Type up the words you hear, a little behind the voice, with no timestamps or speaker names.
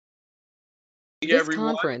This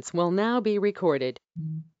everyone. conference will now be recorded.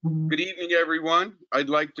 Good evening, everyone. I'd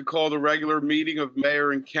like to call the regular meeting of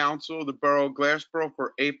Mayor and Council of the Borough of Glassboro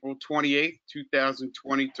for April 28th,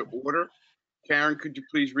 2020 to order. Karen, could you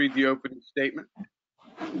please read the opening statement?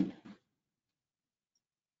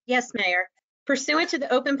 Yes, Mayor. Pursuant to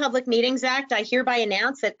the Open Public Meetings Act, I hereby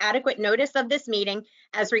announce that adequate notice of this meeting,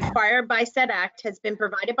 as required by said act, has been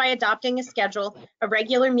provided by adopting a schedule of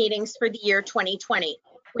regular meetings for the year 2020,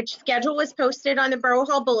 which schedule was posted on the Borough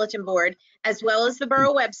Hall Bulletin Board, as well as the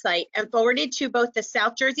Borough website, and forwarded to both the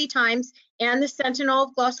South Jersey Times and the Sentinel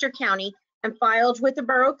of Gloucester County, and filed with the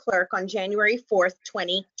Borough Clerk on January 4th,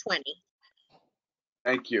 2020.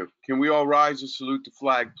 Thank you. Can we all rise and salute the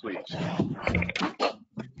flag, please?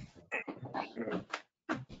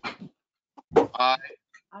 I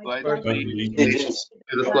pledge allegiance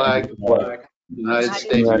to the flag of the United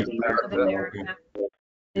States of America,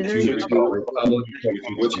 and to the republic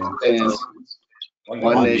which stands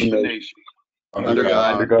one nation, under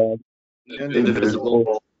God,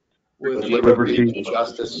 indivisible, with liberty and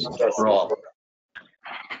justice for all.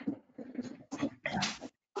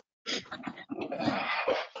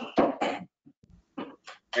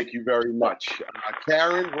 Thank you very much.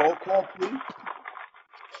 Karen, roll call, please.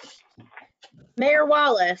 Mayor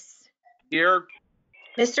Wallace. Here.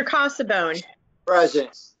 Mr. Casabone.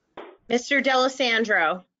 Present. Mr.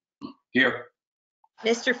 D'Alessandro. Here.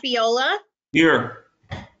 Mr. Fiola. Here.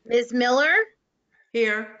 Ms. Miller.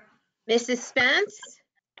 Here. Mrs. Spence.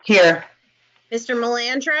 Here. Mr.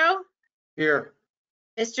 Melandro. Here.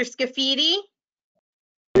 Mr. Scafidi.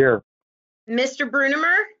 Here. Mr.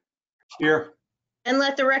 Brunimer. Here. And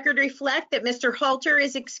let the record reflect that Mr. Halter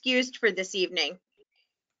is excused for this evening.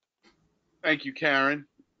 Thank you, Karen.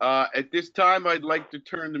 At this time, I'd like to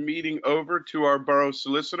turn the meeting over to our borough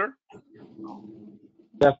solicitor.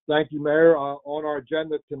 Yes, thank you, Mayor. On our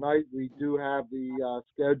agenda tonight, we do have the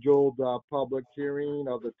scheduled public hearing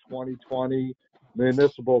of the 2020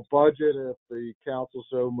 municipal budget, if the council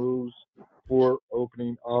so moves, for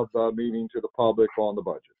opening of the meeting to the public on the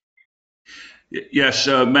budget. Yes,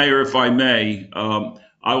 Mayor, if I may,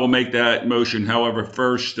 I will make that motion. However,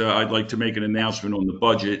 first, I'd like to make an announcement on the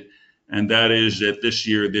budget, and that is that this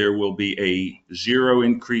year there will be a zero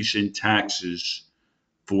increase in taxes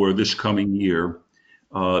for this coming year.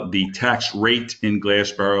 The tax rate in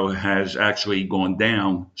Glassboro has actually gone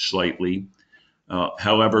down slightly.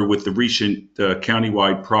 However, with the recent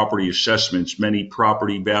countywide property assessments, many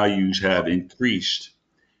property values have increased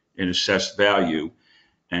in assessed value.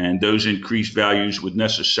 And those increased values would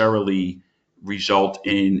necessarily result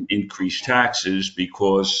in increased taxes,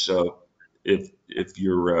 because if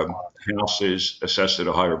your house is assessed at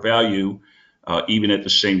a higher value, even at the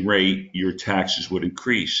same rate, your taxes would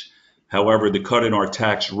increase. However, the cut in our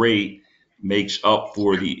tax rate makes up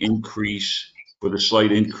for the increase, for the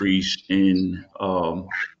slight increase in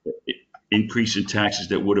taxes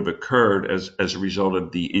that would have occurred as a result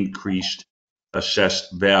of the increased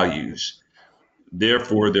assessed values.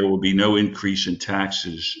 Therefore, there will be no increase in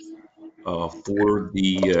taxes for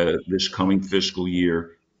this coming fiscal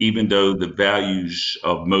year, even though the values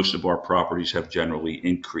of most of our properties have generally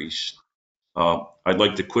increased. I'd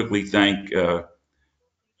like to quickly thank Ed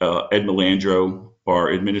Melandro, our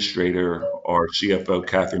administrator, our CFO,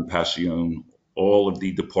 Catherine Passione, all of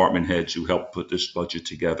the department heads who helped put this budget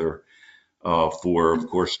together, for, of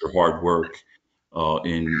course, their hard work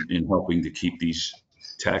in helping to keep these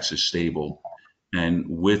taxes stable. And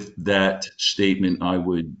with that statement, I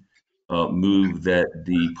would move that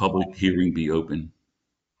the public hearing be open.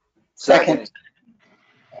 Second.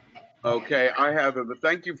 Okay, I have it, but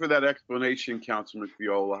thank you for that explanation, Councilman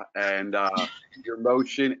Fiola, and your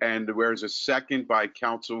motion. And there's a second by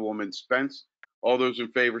Councilwoman Spence. All those in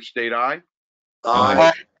favor state aye.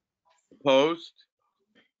 Aye. Opposed?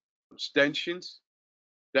 Abstentions?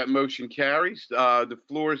 That motion carries. The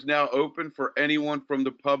floor is now open for anyone from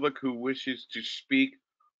the public who wishes to speak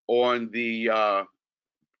on the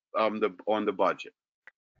budget.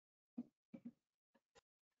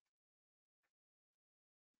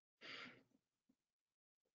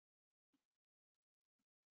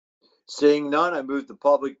 Seeing none, I move the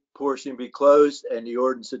public portion be closed and the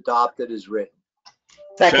ordinance adopted as written.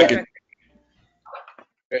 Second.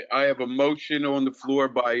 Okay, I have a motion on the floor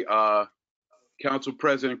by Council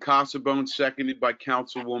President Casabone, seconded by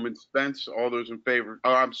Councilwoman Spence. All those in favor?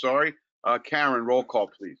 Oh, I'm sorry. Karen, roll call,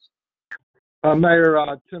 please. Mayor,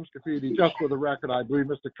 Tim Scafidi, just for the record, I believe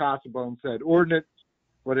Mr. Casabone said ordinance,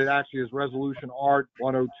 but it actually is Resolution Art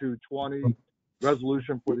 10220,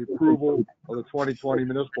 resolution for the approval of the 2020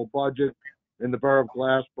 municipal budget in the Borough of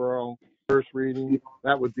Glassboro. First reading,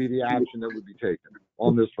 that would be the action that would be taken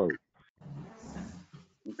on this vote.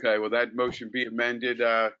 Okay, will that motion be amended,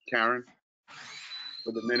 Karen,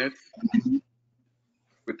 for the minutes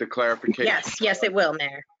with the clarification? Yes, it will,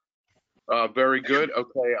 Mayor. Very good.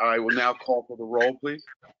 Okay, I will now call for the roll, please.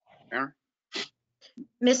 Karen?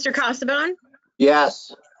 Mr. Casabone,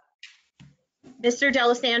 Yes. Mr.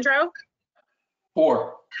 Delisandro,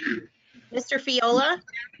 Four. Mr. Fiola,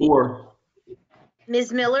 4.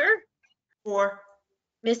 Ms. Miller, 4.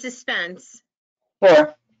 Mrs. Spence.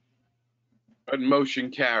 4. That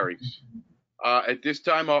motion carries. At this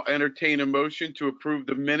time, I'll entertain a motion to approve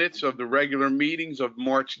the minutes of the regular meetings of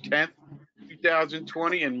March 10th,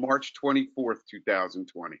 2020 and March 24th,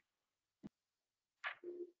 2020.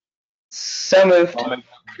 So moved.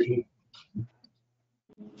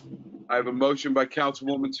 I have a motion by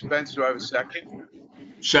Councilwoman Spence. Do I have a second?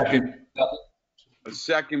 Second. A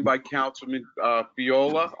second by Councilman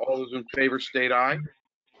Fiola. All those in favor state aye.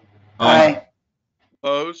 Aye.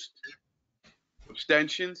 Opposed?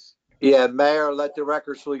 Abstentions? Yeah, Mayor, let the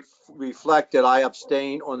records reflect that I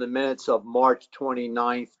abstain on the minutes of March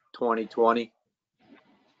 29th, 2020.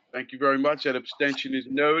 Thank you very much. That abstention is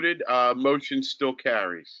noted. Motion still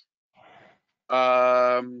carries.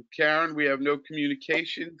 Karen, we have no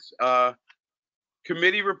communications.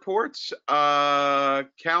 Committee reports.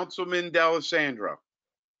 Councilman Delisandro.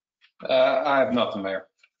 I have nothing, Mayor.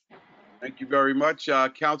 Thank you very much.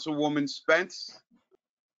 Councilwoman Spence.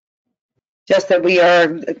 Just that we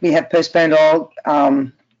have postponed all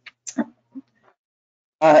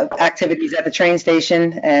activities at the train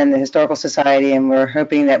station and the Historical Society, and we're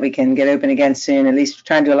hoping that we can get open again soon, at least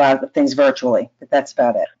trying to do a lot of things virtually, but that's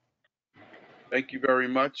about it. Thank you very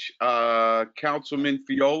much. Councilman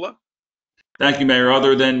Fiola. Thank you, Mayor.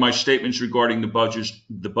 Other than my statements regarding the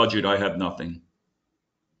budget, I have nothing.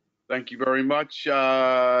 Thank you very much.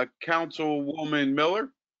 Councilwoman Miller.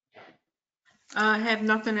 I have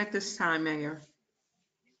nothing at this time, Mayor.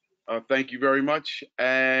 Thank you very much.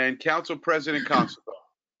 And Council President Constable.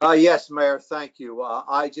 Yes, Mayor, thank you.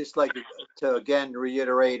 I just like to again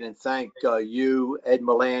reiterate and thank you, Ed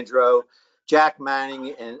Melandro, Jack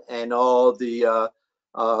Manning, and all the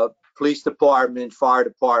police department, fire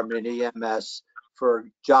department, EMS for a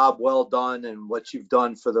job well done and what you've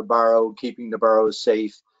done for the borough, keeping the borough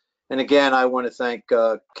safe. And again, I want to thank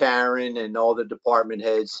Karen and all the department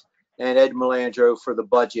heads and Ed Melandro for the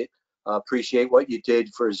budget. Appreciate what you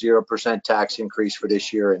did for a 0% tax increase for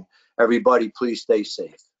this year. And everybody, please stay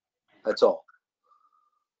safe. That's all.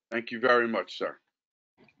 Thank you very much, sir.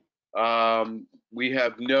 We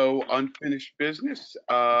have no unfinished business.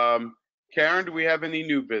 Karen, do we have any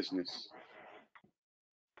new business?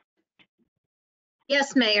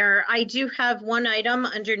 Yes, Mayor, I do have one item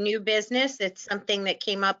under new business. It's something that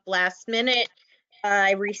came up last minute.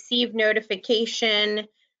 I received notification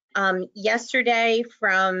yesterday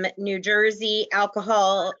from New Jersey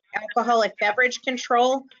Alcoholic Beverage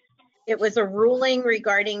Control. It was a ruling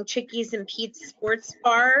regarding Chickies and Pete's Sports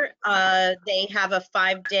Bar. They have a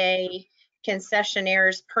 5-day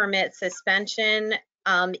concessionaire's permit suspension.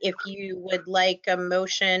 If you would like a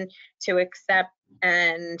motion to accept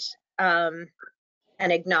and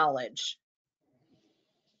acknowledge.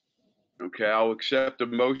 Okay, I'll accept a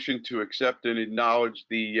motion to accept and acknowledge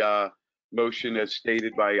the motion as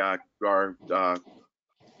stated by our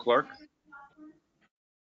clerk.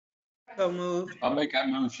 So moved. I'll make that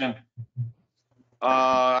motion.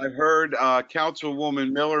 I heard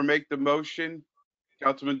Councilwoman Miller make the motion.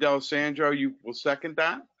 Councilman Delisandro, you will second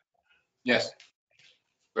that? Yes.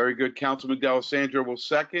 Very good. Councilman Delisandro will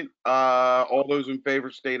second. All those in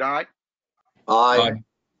favor state aye. Aye.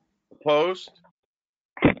 Opposed?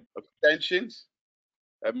 Abstentions?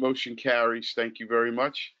 That motion carries. Thank you very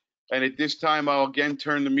much. And at this time, I'll again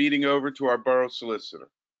turn the meeting over to our Borough Solicitor.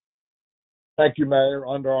 Thank you, Mayor.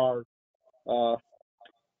 Under our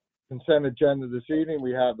consent agenda this evening,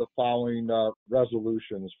 we have the following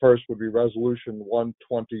resolutions. First would be Resolution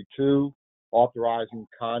 122, authorizing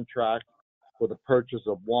contract for the purchase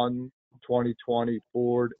of one 2020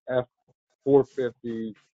 Ford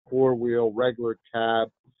F-450 four-wheel regular cab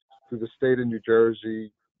to the state of New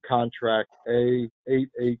Jersey, contract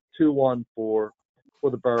A88214 for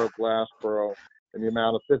the Borough of Glassboro in the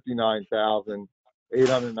amount of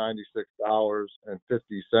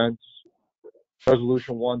 $59,896.50.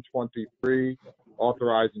 Resolution 123,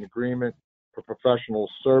 authorizing agreement for professional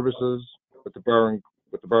services with the Borough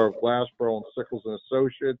of Glassboro and Sickles and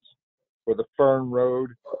Associates for the Fern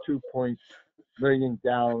Road 2.0 million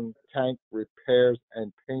gallon tank repairs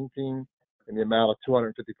and painting in the amount of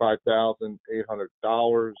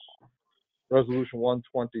 $255,800. Resolution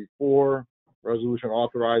 124, resolution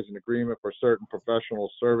authorizing agreement for certain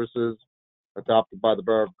professional services adopted by the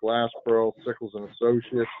Borough of Glassboro, Sickles and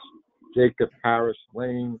Associates, Jacob Harris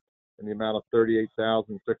Lane, in the amount of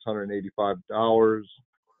 $38,685.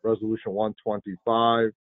 Resolution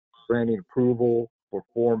 125, granting approval for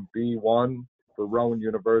Form B1 for Rowan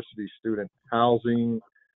University Student Housing,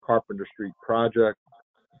 Carpenter Street Project.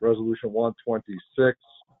 Resolution 126,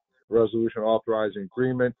 resolution authorizing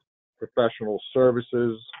agreement, professional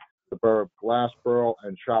services, the Borough of Glassboro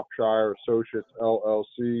and Shropshire Associates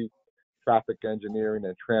LLC, traffic engineering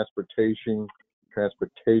and transportation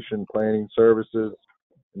planning services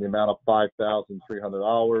in the amount of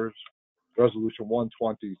 $5,300. Resolution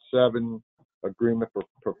 127, agreement for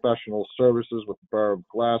professional services with the Borough of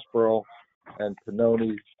Glassboro and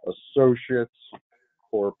Pannoni Associates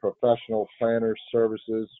for professional planner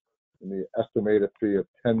services in the estimated fee of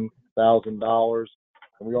 $10,000.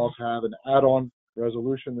 And we also have an add-on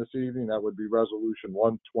resolution this evening. That would be Resolution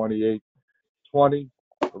 12820,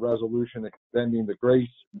 a resolution extending the grace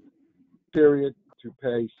period to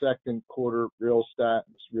pay second quarter real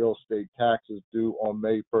estate taxes due on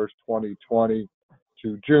May 1st, 2020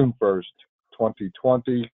 to June 1st,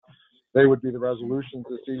 2020. They would be the resolutions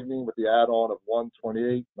this evening with the add-on of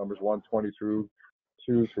 128, numbers 122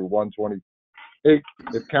 through 128,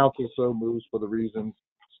 if council so moves for the reasons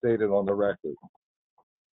stated on the record.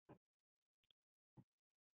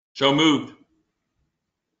 So moved.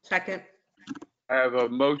 Second. I have a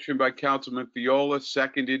motion by Councilman Fiola,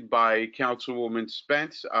 seconded by Councilwoman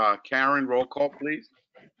Spence. Karen, roll call, please.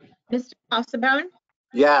 Mr. Casabone,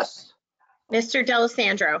 Yes. Mr.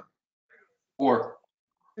 Delisandro, 4.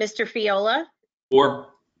 Mr. Fiola, 4.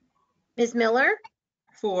 Ms. Miller,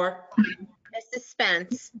 4. Mrs.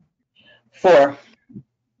 Spence. 4.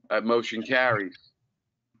 That motion carries.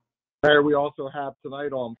 Mayor, we also have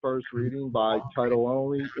tonight on first reading by title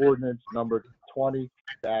only, ordinance number 20-13.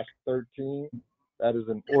 That is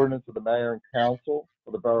an ordinance of the mayor and council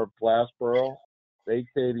for the Borough of Glassboro,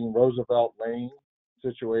 vacating Roosevelt Lane,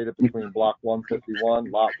 situated between Block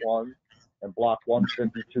 151, Lot 1, and Block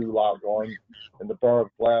 152, Lot 1, in the Borough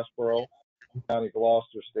of Glassboro, County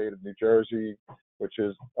Gloucester, State of New Jersey, which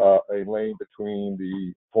is a lane between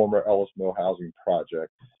the former Ellis Mill Housing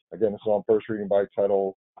Project. Again, it's on first reading by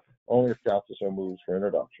title only, if council so moves for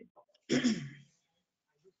introduction.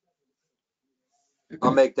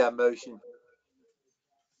 I'll make that motion.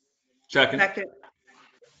 Second. Second.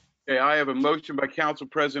 Okay, I have a motion by Council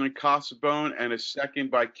President Casabone and a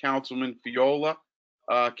second by Councilman Fiola.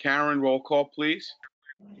 Karen, roll call, please.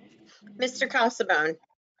 Mr. Casabone,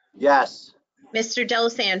 Yes. Mr.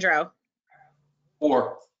 Delisandro,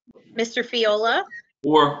 4. Mr. Fiola,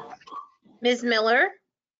 4. Ms. Miller,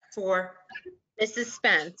 4. Mrs.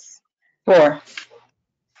 Spence. 4.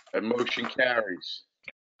 That motion carries.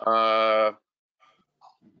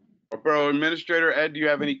 Borough Administrator Ed, do you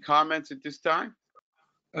have any comments at this time?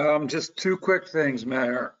 Just two quick things,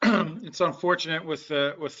 Mayor. It's unfortunate with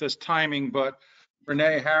this timing, but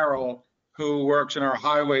Renee Harrell, who works in our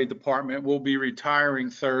highway department, will be retiring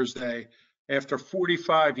Thursday after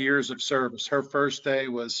 45 years of service. Her first day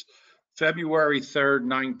was February 3rd,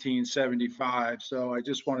 1975. So I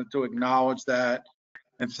just wanted to acknowledge that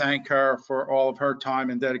and thank her for all of her time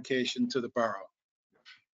and dedication to the borough.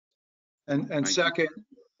 And second,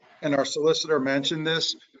 and our solicitor mentioned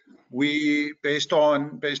this, we, based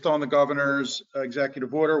on the governor's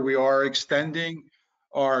executive order, we are extending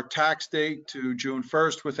our tax date to June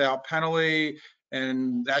 1st without penalty.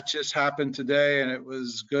 And that just happened today. And it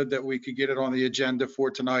was good that we could get it on the agenda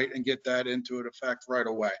for tonight and get that into effect right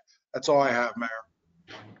away. That's all I have, Mayor.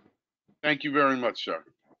 Thank you very much, sir.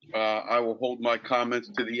 I will hold my comments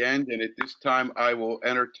to the end, and at this time, I will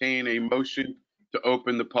entertain a motion to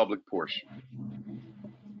open the public portion.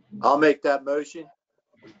 I'll make that motion.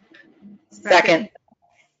 Second.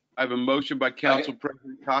 I have a motion by Council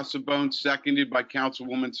President Casabone, seconded by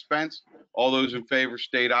Councilwoman Spence. All those in favor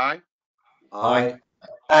state aye. Aye.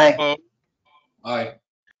 Aye. Opposed? Aye.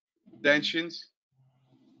 Abstentions?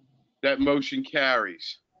 That motion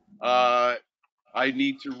carries. I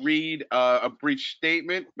need to read a brief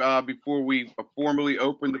statement before we formally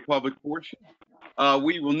open the public portion.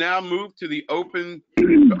 We will now move to open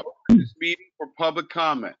this meeting for public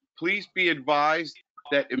comment. Please be advised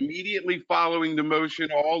that immediately following the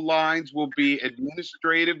motion, all lines will be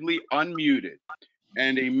administratively unmuted,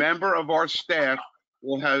 and a member of our staff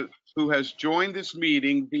who has joined this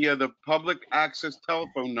meeting via the public access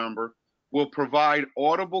telephone number will provide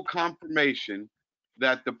audible confirmation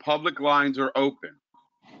that the public lines are open.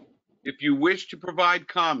 If you wish to provide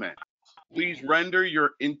comment, please render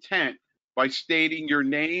your intent by stating your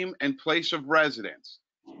name and place of residence.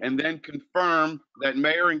 and then confirm that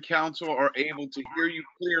mayor and council are able to hear you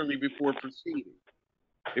clearly before proceeding.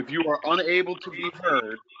 If you are unable to be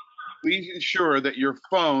heard, please ensure that your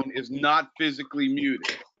phone is not physically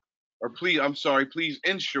muted. Or please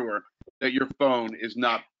ensure that your phone is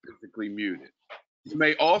not physically muted. You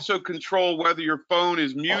may also control whether your phone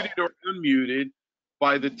is muted or unmuted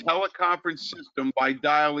by the teleconference system by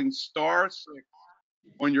dialing *6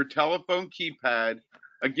 on your telephone keypad.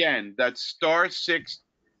 Again, that's *6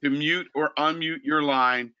 to mute or unmute your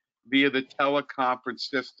line via the teleconference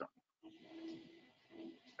system.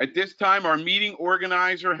 At this time, our meeting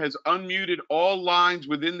organizer has unmuted all lines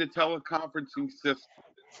within the teleconferencing system.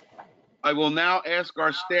 I will now ask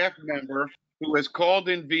our staff member who has called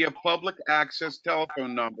in via public access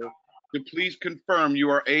telephone number to please confirm you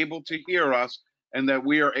are able to hear us and that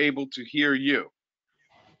we are able to hear you.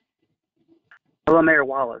 Hello, Mayor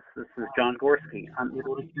Wallace. This is John Gorski. I'm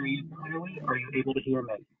able to hear you clearly. Are you able to hear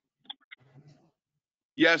me?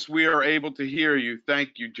 Yes, we are able to hear you.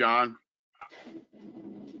 Thank you, John.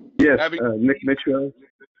 Yes, Nick Mitchell,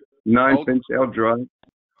 9 Finch Drive.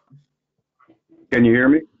 Can you hear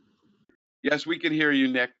me? Yes, we can hear you,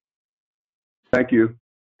 Nick. Thank you.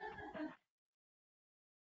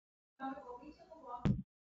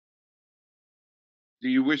 Do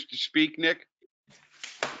you wish to speak, Nick?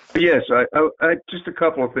 Yes, I just a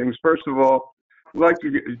couple of things. First of all, I'd like to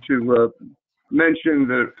mention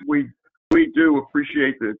that we do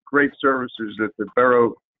appreciate the great services that the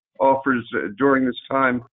borough offers during this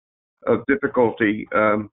time of difficulty.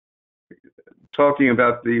 Talking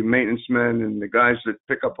about the maintenance men and the guys that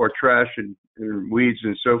pick up our trash and weeds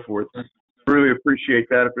and so forth. Really appreciate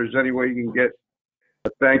that. If there's any way you can get a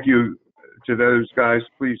thank you to those guys,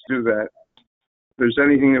 please do that. If there's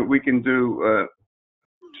anything that we can do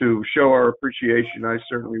to show our appreciation, I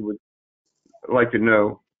certainly would like to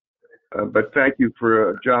know. But thank you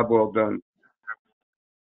for a job well done.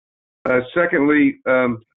 Secondly,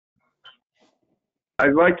 I'd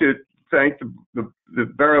like to thank the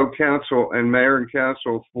Borough Council and Mayor and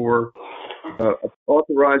Council for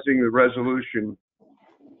authorizing the resolution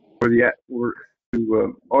to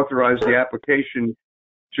authorize the application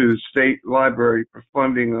to the State Library for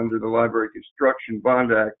funding under the Library Construction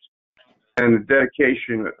Bond Act and the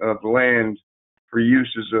dedication of land for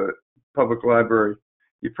use as a public library.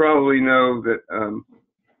 You probably know that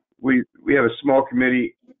we have a small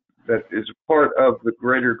committee that is a part of the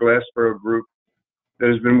Greater Glassboro group that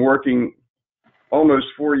has been working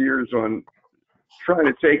almost 4 years on trying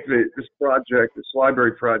to take this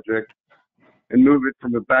library project, and move it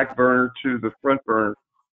from the back burner to the front burner.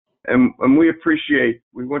 And we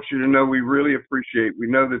want you to know we really appreciate. We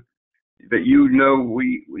know that you know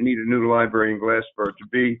we need a new library in Glassboro to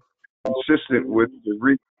be consistent with the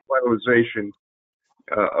revitalization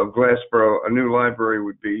of Glassboro. A new library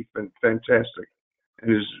would be fantastic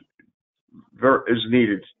and is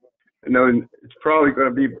needed. I know it's probably going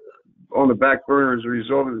to be on the back burner as a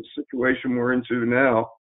result of the situation we're into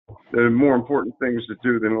now. There are more important things to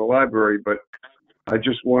do than a library, but I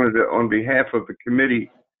just wanted to, on behalf of the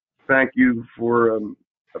committee, thank you for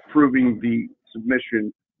approving the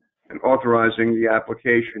submission and authorizing the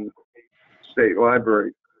application to State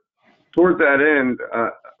Library. Toward that end,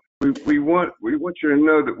 we want you to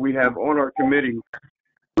know that we have on our committee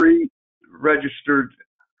 3 registered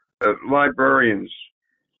librarians.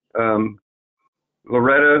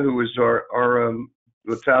 Loretta, who is our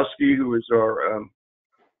Latowski, who is our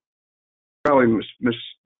probably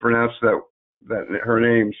mispronounced that her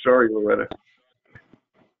name. Sorry, Loretta.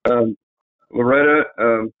 Loretta,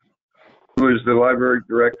 who is the library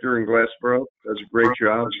director in Glassboro, does a great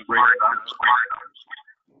job.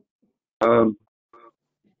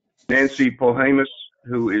 Nancy Polhamus,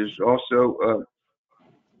 who is also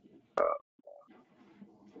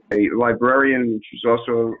a librarian. She's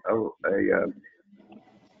also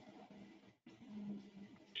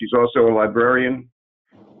a librarian,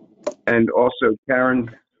 and also Karen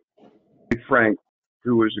Frank,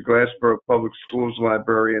 who was a Glassboro Public Schools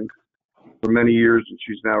librarian for many years, and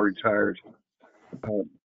she's now retired.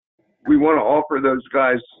 We want to offer those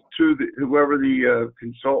guys to whoever the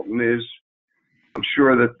consultant is. I'm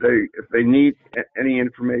sure that if they need any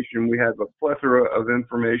information, we have a plethora of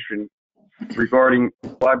information regarding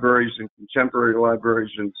libraries and contemporary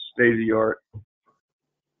libraries and state-of-the-art.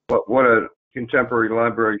 What a contemporary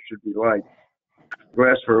library should be like.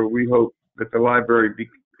 Glassboro, we hope that the library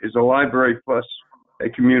is a library plus a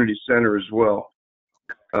community center as well.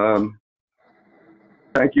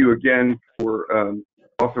 Thank you again for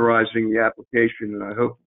authorizing the application, and I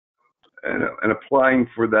hope and applying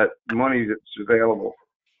for that money that's available.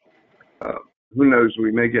 who knows,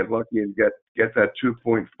 we may get lucky and get that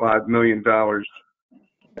 $2.5 million,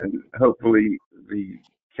 and hopefully the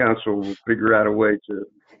council will figure out a way to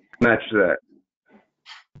match that.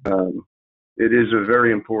 It is a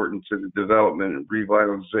very important to the development and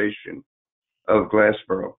revitalization of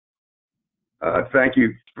Glassboro. Thank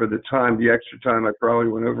you for the time, the extra time. I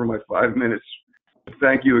probably went over my 5 minutes.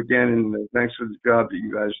 Thank you again, and thanks for the job that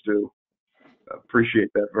you guys do.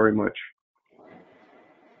 Appreciate that very much.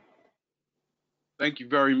 Thank you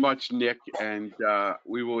very much, Nick, and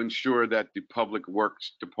we will ensure that the public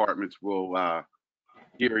works departments will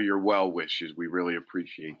hear your well wishes. We really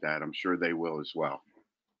appreciate that. I'm sure they will as well.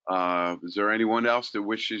 Is there anyone else that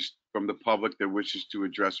wishes from the public that wishes to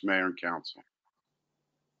address mayor and council?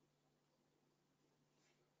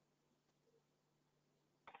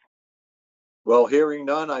 Well, hearing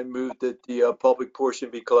none, I move that the public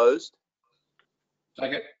portion be closed.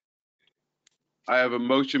 Second. I have a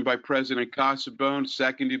motion by President Casabone,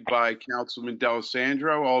 seconded by Councilman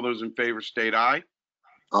D'Alessandro. All those in favor state aye.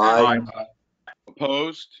 Aye.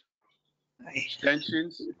 Opposed?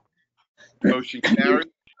 Abstentions? Motion carried.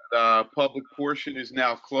 The public portion is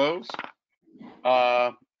now closed.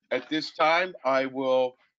 At this time, I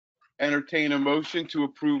will entertain a motion to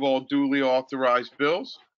approve all duly authorized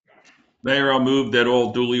bills. Mayor, I'll move that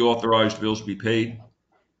all duly authorized bills be paid.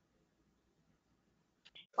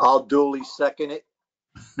 I'll duly second it.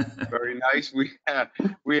 Very nice. We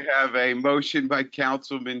have a motion by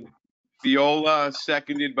Councilman Viola,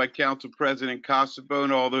 seconded by Council President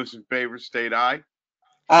Casabone. All those in favor state aye.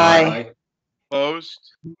 Aye. Opposed?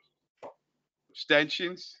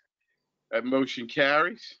 Abstentions? That motion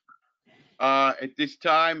carries. At this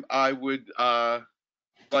time, I would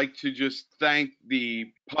like to just thank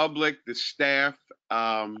the public, the staff,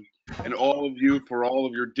 and all of you for all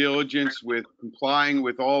of your diligence with complying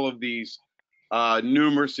with all of these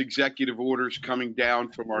numerous executive orders coming down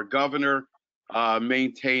from our governor,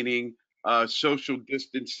 maintaining social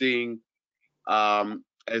distancing,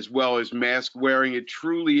 as well as mask wearing. It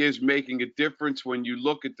truly is making a difference when you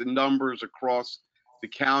look at the numbers across the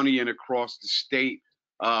county and across the state,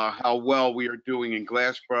 how well we are doing in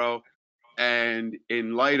Glassboro. And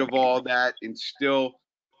in light of all that, and still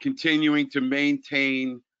continuing to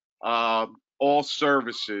maintain all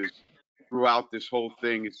services throughout this whole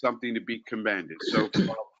thing is something to be commended. So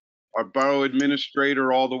from our borough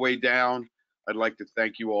administrator all the way down, I'd like to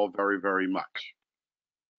thank you all very, very much.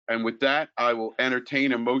 And with that, I will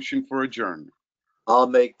entertain a motion for adjournment. I'll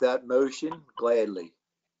make that motion gladly.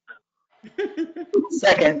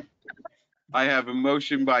 Second. I have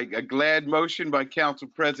a glad motion by Council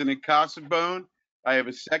President Casabone. I have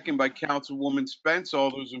a second by Councilwoman Spence.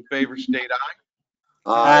 All those in favor state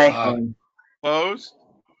aye. Aye. Opposed?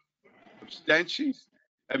 Abstentions?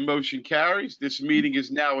 And motion carries. This meeting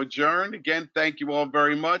is now adjourned. Again, thank you all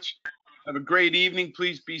very much. Have a great evening.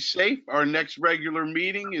 Please be safe. Our next regular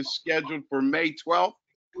meeting is scheduled for May 12th,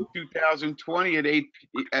 2020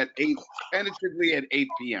 tentatively at 8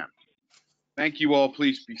 p.m. Thank you all.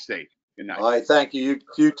 Please be safe. Good night. All right, thank you.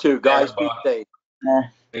 You too, guys. Be safe. Aye.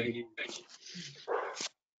 Thank you.